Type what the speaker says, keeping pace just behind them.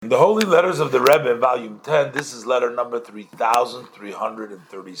The Holy Letters of the Rebbe, Volume 10, this is letter number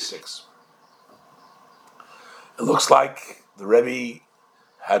 3336. It looks like the Rebbe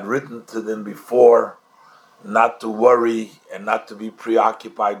had written to them before not to worry and not to be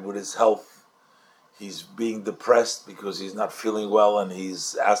preoccupied with his health. He's being depressed because he's not feeling well, and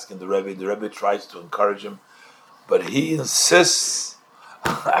he's asking the Rebbe. The Rebbe tries to encourage him, but he insists,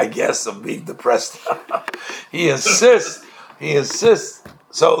 I guess, on being depressed. He insists.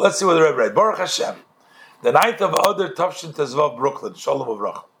 So let's see what the Rebbe read. Baruch Hashem, the night of Adar Tavshin Tezvav, Brooklyn, Shalom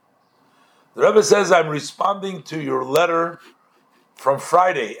Uvracha. The Rebbe says, I'm responding to your letter from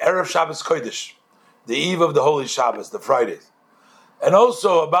Friday, Erev Shabbos Kodesh, the eve of the Holy Shabbos, the Friday. And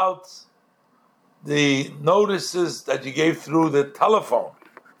also about the notices that you gave through the telephone.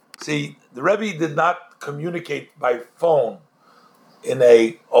 See, the Rebbe did not communicate by phone in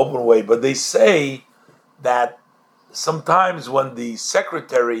an open way, but they say that sometimes when the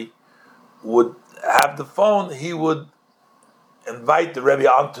secretary would have the phone, he would invite the Rebbe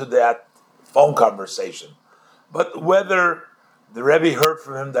onto that phone conversation. But whether the Rebbe heard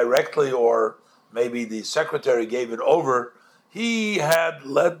from him directly or maybe the secretary gave it over, he had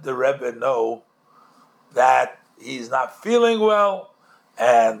let the Rebbe know that he's not feeling well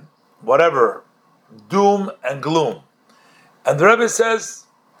and whatever, doom and gloom. And the Rebbe says,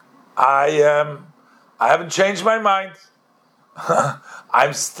 I haven't changed my mind.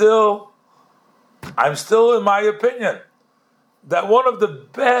 I'm still in my opinion that one of the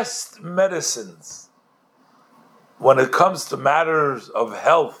best medicines when it comes to matters of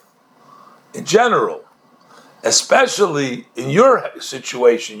health in general, especially in your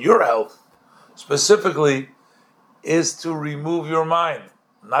situation, your health specifically, is to remove your mind,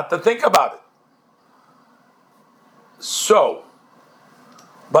 not to think about it. So,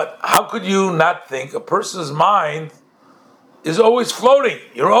 but how could you not think? A person's mind is always floating.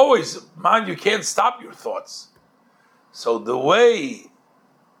 You can't stop your thoughts. So the way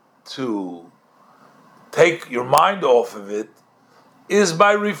to take your mind off of it is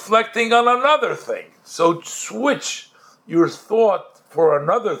by reflecting on another thing. So switch your thought for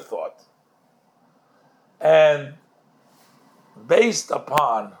another thought. And based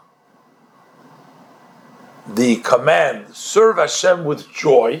upon the command, serve Hashem with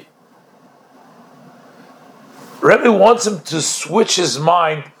joy, Rebbe wants him to switch his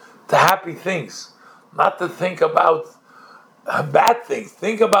mind to happy things, not to think about bad things.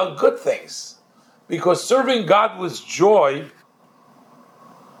 Think about good things. Because serving God with joy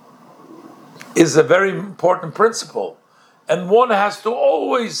is a very important principle. And one has to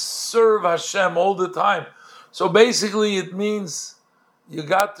always serve Hashem all the time. So basically it means you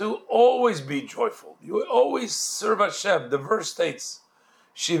got to always be joyful. You always serve Hashem. The verse states,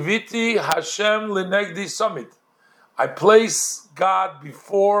 Shiviti Hashem linegdi samit. I place God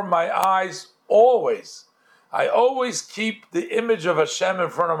before my eyes always. I always keep the image of Hashem in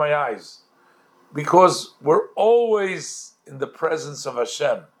front of my eyes, because we're always in the presence of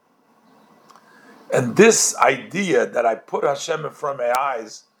Hashem. And this idea that I put Hashem in front of my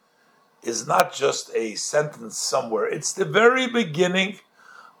eyes is not just a sentence somewhere. It's the very beginning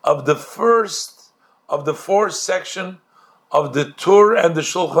of the first of the fourth section of the Tur and the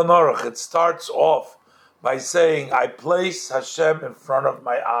Shulchan Aruch. It starts off by saying, I place Hashem in front of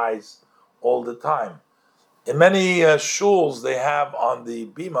my eyes all the time. In many shuls, they have on the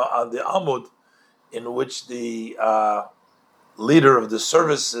bima, on the amud, in which the leader of the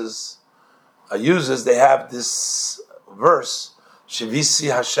services uses, they have this verse, Shivisi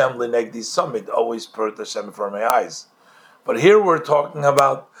Hashem linegdi samid, always put Hashem in front of my eyes. But here we're talking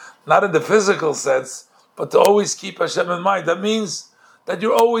about, not in the physical sense, but to always keep Hashem in mind. That means that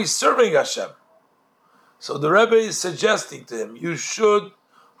you're always serving Hashem. So the Rebbe is suggesting to him, you should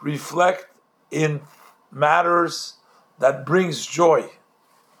reflect in matters that brings joy,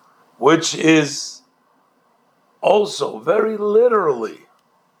 which is also very literally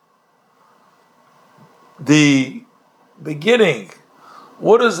the beginning.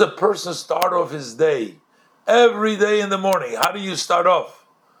 What does the person start off his day? Every day in the morning, how do you start off?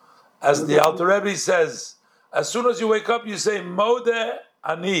 As the Alter Rebbe says, as soon as you wake up, you say, Modeh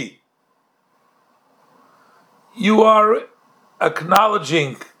Ani. You are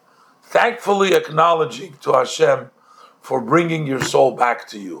thankfully acknowledging to Hashem for bringing your soul back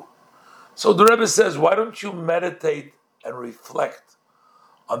to you. So the Rebbe says, why don't you meditate and reflect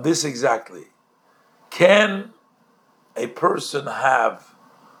on this exactly? Can a person have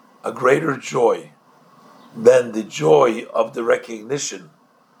a greater joy than the joy of the recognition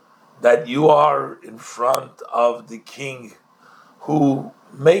that you are in front of the king who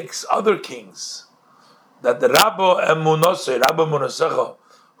makes other kings? That the Rabbo Emunosecha,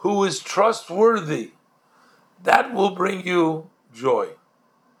 who is trustworthy. That will bring you joy.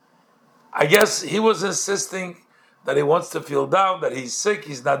 I guess he was insisting that he wants to feel down, that he's sick,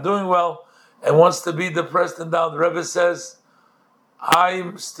 he's not doing well, and wants to be depressed and down. The Rebbe says,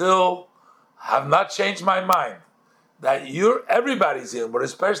 I still have not changed my mind that everybody's in, but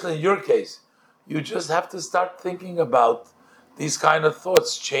especially in your case, you just have to start thinking about these kind of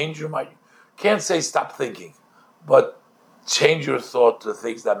thoughts. Change your mind. Can't say stop thinking, but change your thought to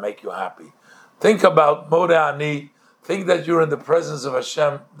things that make you happy. Think about Modeh Ani. Think that you're in the presence of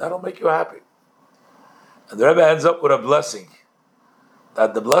Hashem. That'll make you happy. And the Rebbe ends up with a blessing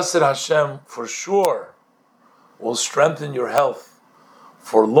that the blessed Hashem for sure will strengthen your health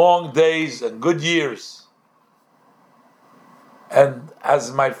for long days and good years. And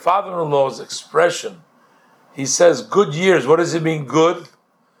as my father-in-law's expression, he says good years. What does it mean good?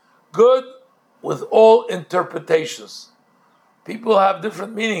 Good with all interpretations. People have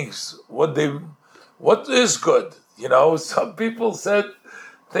different meanings. What is good? Some people said,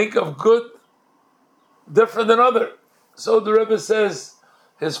 think of good different than other. So the Rebbe says,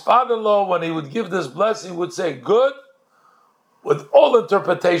 his father-in-law, when he would give this blessing, would say good with all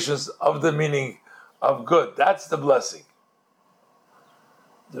interpretations of the meaning of good. That's the blessing.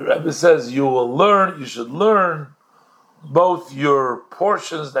 The Rebbe says you should learn both your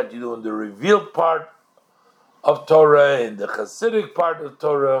portions that you do in the revealed part of Torah, in the Hasidic part of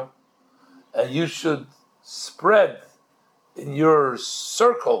Torah, and you should spread in your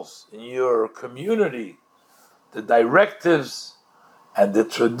circles, in your community, the directives and the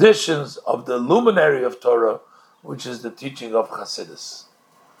traditions of the luminary of Torah, which is the teaching of Hasidus.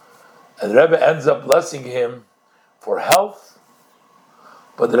 And the Rebbe ends up blessing him for health,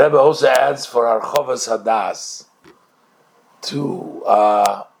 but the Rebbe also adds for Harchavas Hadas,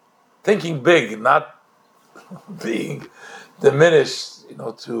 to thinking big, not being diminished,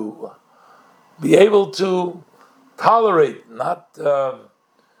 to be able to tolerate, not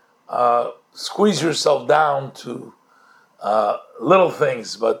squeeze yourself down to little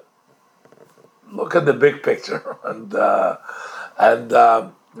things, but look at the big picture. And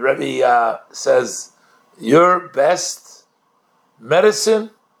the Rebbe says, your best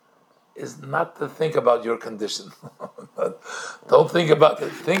medicine is not to think about your condition. Don't think about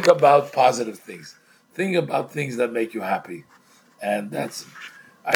it. Think about positive things. Think about things that make you happy. And that's